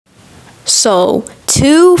So,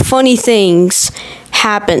 two funny things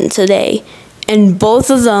happened today, and both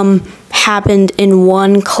of them happened in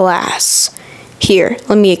one class. Here,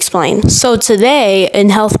 let me explain. So today in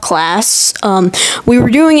health class, we were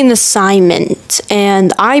doing an assignment,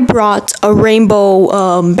 and I brought a rainbow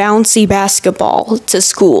bouncy basketball to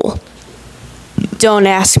school. Don't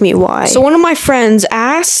ask me why. So one of my friends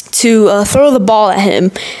asked to throw the ball at him.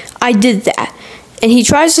 I did that. And he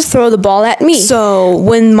tries to throw the ball at me. So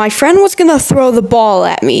when my friend was gonna throw the ball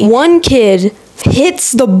at me, one kid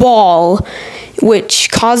hits the ball,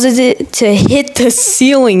 which causes it to hit the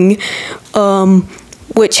ceiling,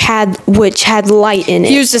 which had light in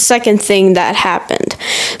it. Here's the second thing that happened.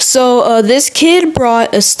 So this kid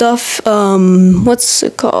brought a stuffed, what's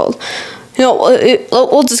it called?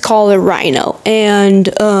 We'll just call it Rhino. And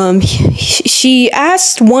she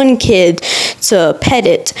asked one kid to pet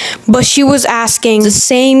it, but she was asking the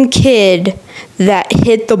same kid that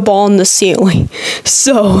hit the ball in the ceiling.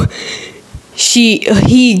 So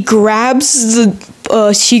she grabs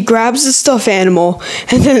the stuffed animal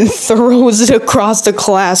and then throws it across the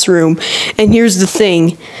classroom. And here's the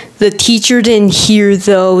thing, the teacher didn't hear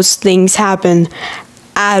those things happen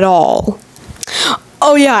at all.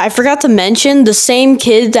 Oh yeah, I forgot to mention, the same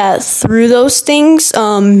kid that threw those things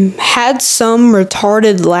had some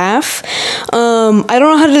retarded laugh. I don't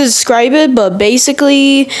know how to describe it, but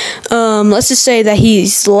basically, let's just say that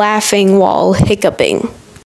he's laughing while hiccuping.